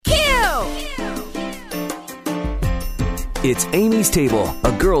It's Amy's Table,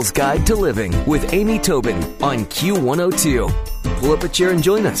 a girl's guide to living with Amy Tobin on Q102. Pull up a chair and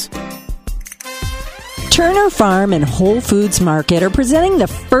join us. Turner Farm and Whole Foods Market are presenting the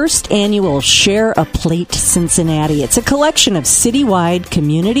first annual Share a Plate Cincinnati. It's a collection of citywide,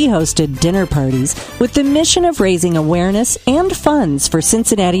 community-hosted dinner parties with the mission of raising awareness and funds for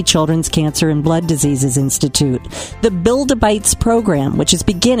Cincinnati Children's Cancer and Blood Diseases Institute. The Build-A-Bites program, which is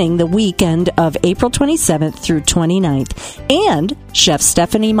beginning the weekend of April 27th through 29th. And Chef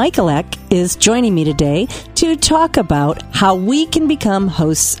Stephanie Michalak is joining me today to talk about how we can become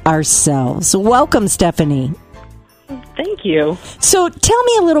hosts ourselves. Welcome, Stephanie. Thank you. So tell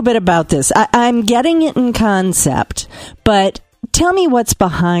me a little bit about this. I'm getting it in concept, but tell me what's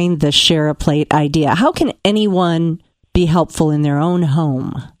behind the Share a Plate idea. How can anyone be helpful in their own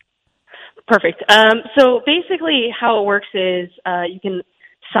home? Perfect. So basically how it works is you can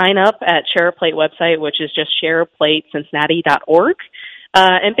sign up at Share a Plate website, which is just shareaplatecincinnati.org.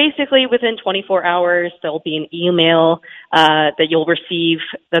 And basically within 24 hours, there'll be an email that you'll receive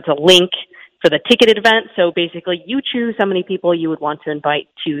that's a link for the ticketed event. So basically you choose how many people you would want to invite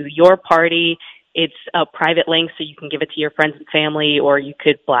to your party. It's a private link, so you can give it to your friends and family, or you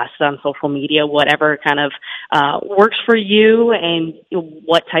could blast it on social media, whatever kind of works for you and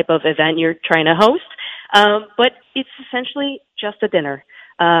what type of event you're trying to host. But it's essentially just a dinner.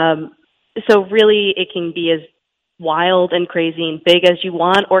 So really it can be as wild and crazy and big as you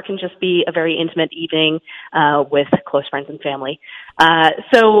want, or it can just be a very intimate evening with close friends and family.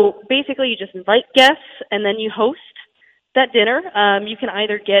 So basically you just invite guests and then you host that dinner. You can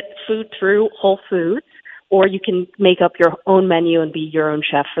either get food through Whole Foods, or you can make up your own menu and be your own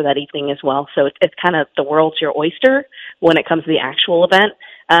chef for that evening as well. So it's kind of the world's your oyster when it comes to the actual event.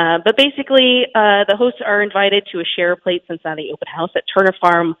 But basically, the hosts are invited to a Share a Plate Cincinnati open house at Turner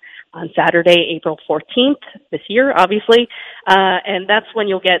Farm on Saturday, April 14th this year, obviously. And that's when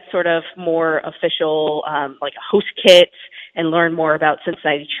you'll get sort of more official, like a host kit, and learn more about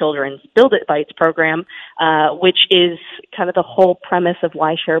Cincinnati Children's Build-A-Bites program, which is kind of the whole premise of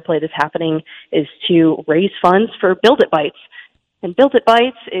why Share a Plate is happening, is to raise funds for Build-A-Bites. And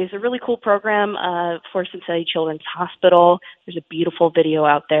Build-A-Bites is a really cool program for Cincinnati Children's Hospital. There's a beautiful video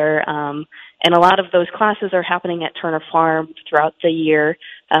out there. And a lot of those classes are happening at Turner Farm throughout the year.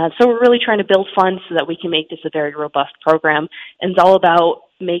 So we're really trying to build funds so that we can make this a very robust program. And it's all about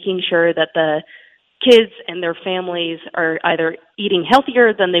making sure that the kids and their families are either eating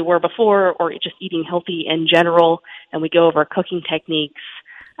healthier than they were before, or just eating healthy in general. And we go over cooking techniques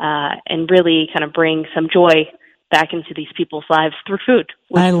and really kind of bring some joy back into these people's lives through food.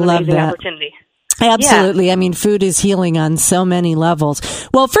 Which I is an love amazing that. Opportunity. Absolutely. Yeah. I mean, food is healing on so many levels.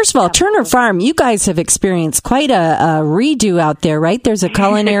 Well, first of all, Absolutely. Turner Farm, you guys have experienced quite a redo out there, right? There's a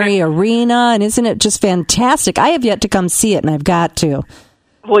culinary arena, and isn't it just fantastic? I have yet to come see it, and I've got to.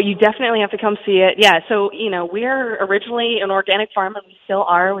 Well, you definitely have to come see it. Yeah, so, we're originally an organic farm, and we still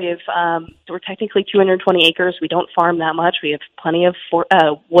are. We have, we're technically 220 acres. We don't farm that much. We have plenty of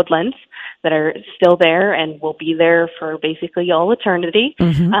woodlands that are still there and will be there for basically all eternity.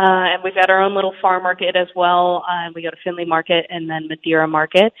 Mm-hmm. And we've got our own little farm market as well. We go to Findlay Market and then Madeira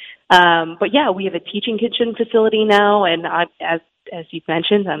Market. But yeah, we have a teaching kitchen facility now, and as you've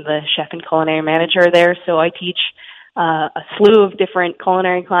mentioned, I'm the chef and culinary manager there, so I teach a slew of different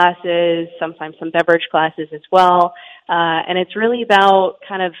culinary classes, sometimes some beverage classes as well. And it's really about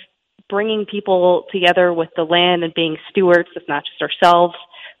kind of bringing people together with the land and being stewards of not just ourselves,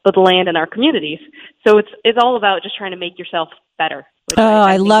 but the land and our communities. So it's all about just trying to make yourself better. Oh,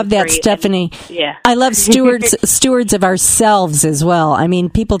 I love that, Stephanie. And, yeah. I love stewards of ourselves as well. I mean,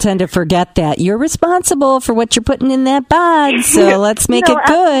 people tend to forget that. You're responsible for what you're putting in that bag, so let's make it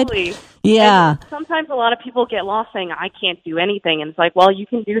good. Absolutely. Yeah. And sometimes a lot of people get lost saying, I can't do anything. And it's like, well, you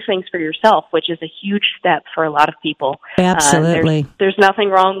can do things for yourself, which is a huge step for a lot of people. Absolutely. There's nothing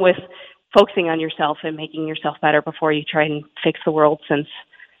wrong with focusing on yourself and making yourself better before you try and fix the world, since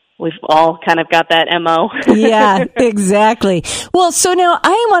we've all kind of got that MO. Yeah, exactly. Well, so now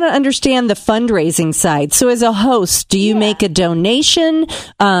I want to understand the fundraising side. So as a host, do you make a donation?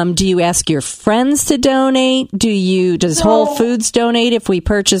 Do you ask your friends to donate? Does Whole Foods donate if we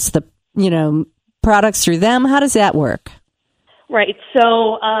purchase the, products through them? How does that work? Right.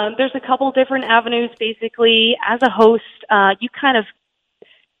 So there's a couple different avenues. Basically, as a host, you kind of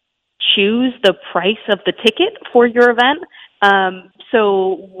choose the price of the ticket for your event.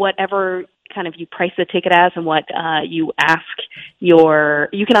 So whatever kind of you price the ticket as and what you ask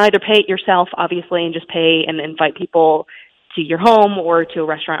you can either pay it yourself, obviously, and just pay and invite people to your home or to a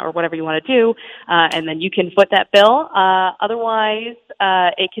restaurant or whatever you want to do, and then you can foot that bill. Otherwise,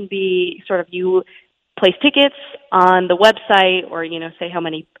 it can be sort of you place tickets on the website, or, say how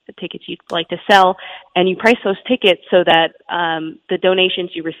many tickets you'd like to sell, and you price those tickets so that the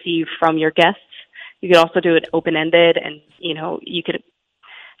donations you receive from your guests, you could also do it open-ended, and, you could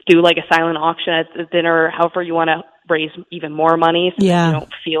do like a silent auction at the dinner, however you want to raise even more money, so that you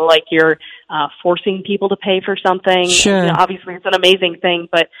don't feel like you're forcing people to pay for something. Sure. Obviously, it's an amazing thing,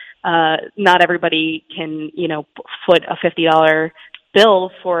 but not everybody can, foot a $50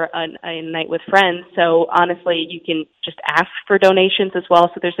 bill for a night with friends. So honestly, you can just ask for donations as well.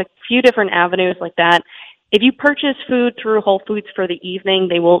 So there's a few different avenues like that. If you purchase food through Whole Foods for the evening,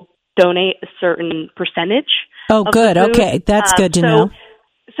 they will donate a certain percentage. Oh, good. Okay. That's good to know.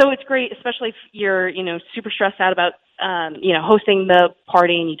 So it's great, especially if you're, super stressed out about, hosting the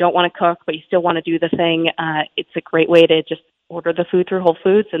party and you don't want to cook, but you still want to do the thing. It's a great way to just order the food through Whole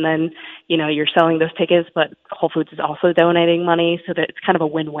Foods, and then, you're selling those tickets, but Whole Foods is also donating money, so that it's kind of a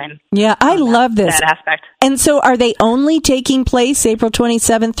win-win. Yeah, I love this. That aspect. And so are they only taking place April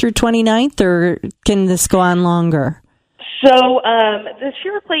 27th through 29th, or can this go on longer? So the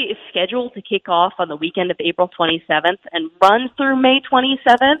Share a Plate is scheduled to kick off on the weekend of April 27th and run through May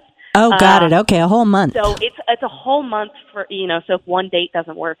 27th. Oh, got it. Okay, a whole month. So it's a whole month for, so if one date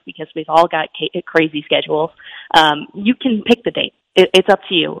doesn't work, because we've all got crazy schedules, you can pick the date. It's up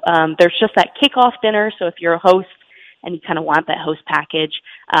to you. There's just that kickoff dinner, so if you're a host and you kind of want that host package,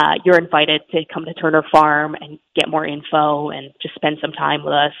 you're invited to come to Turner Farm and get more info and just spend some time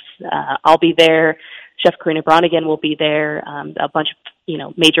with us. I'll be there. Chef Karina Bronigan will be there. A bunch of,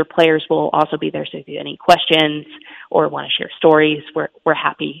 major players will also be there. So if you have any questions or want to share stories, we're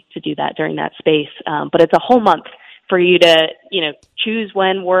happy to do that during that space. But it's a whole month for you to, choose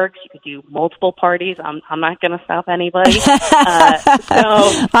when works. You could do multiple parties. I'm not going to stop anybody.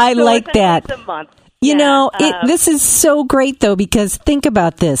 I like that. It's a month. This is so great, though, because think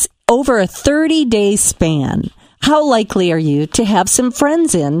about this. Over a 30-day span, how likely are you to have some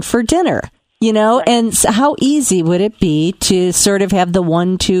friends in for dinner? Right. And how easy would it be to sort of have the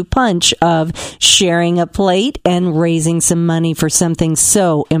 1-2 punch of sharing a plate and raising some money for something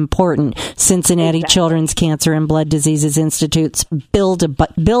so important? Cincinnati Children's Cancer and Blood Diseases Institute's Build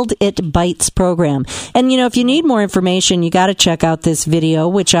It Bites program. And, if you need more information, you got to check out this video,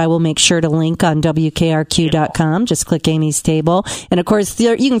 which I will make sure to link on WKRQ.com. Just click Amy's Table. And, of course,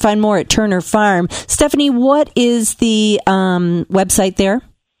 you can find more at Turner Farm. Stephanie, what is the website there?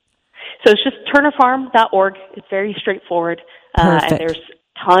 So it's just turnerfarm.org. It's very straightforward. And there's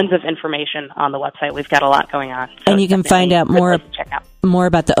tons of information on the website. We've got a lot going on. So and you can find out more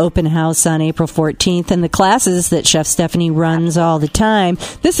about the open house on April 14th and the classes that Chef Stephanie runs all the time.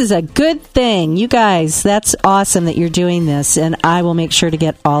 This is a good thing. You guys, that's awesome that you're doing this. And I will make sure to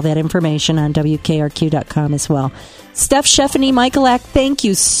get all that information on WKRQ.com as well. Stephanie Michalak, thank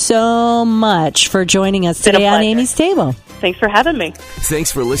you so much for joining us today on Amy's Table. Thanks for having me.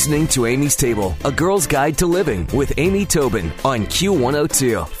 Thanks for listening to Amy's Table, a girl's guide to living with Amy Tobin on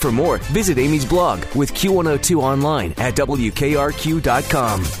Q102. For more, visit Amy's blog with Q102 online at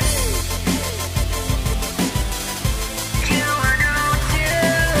WKRQ.com.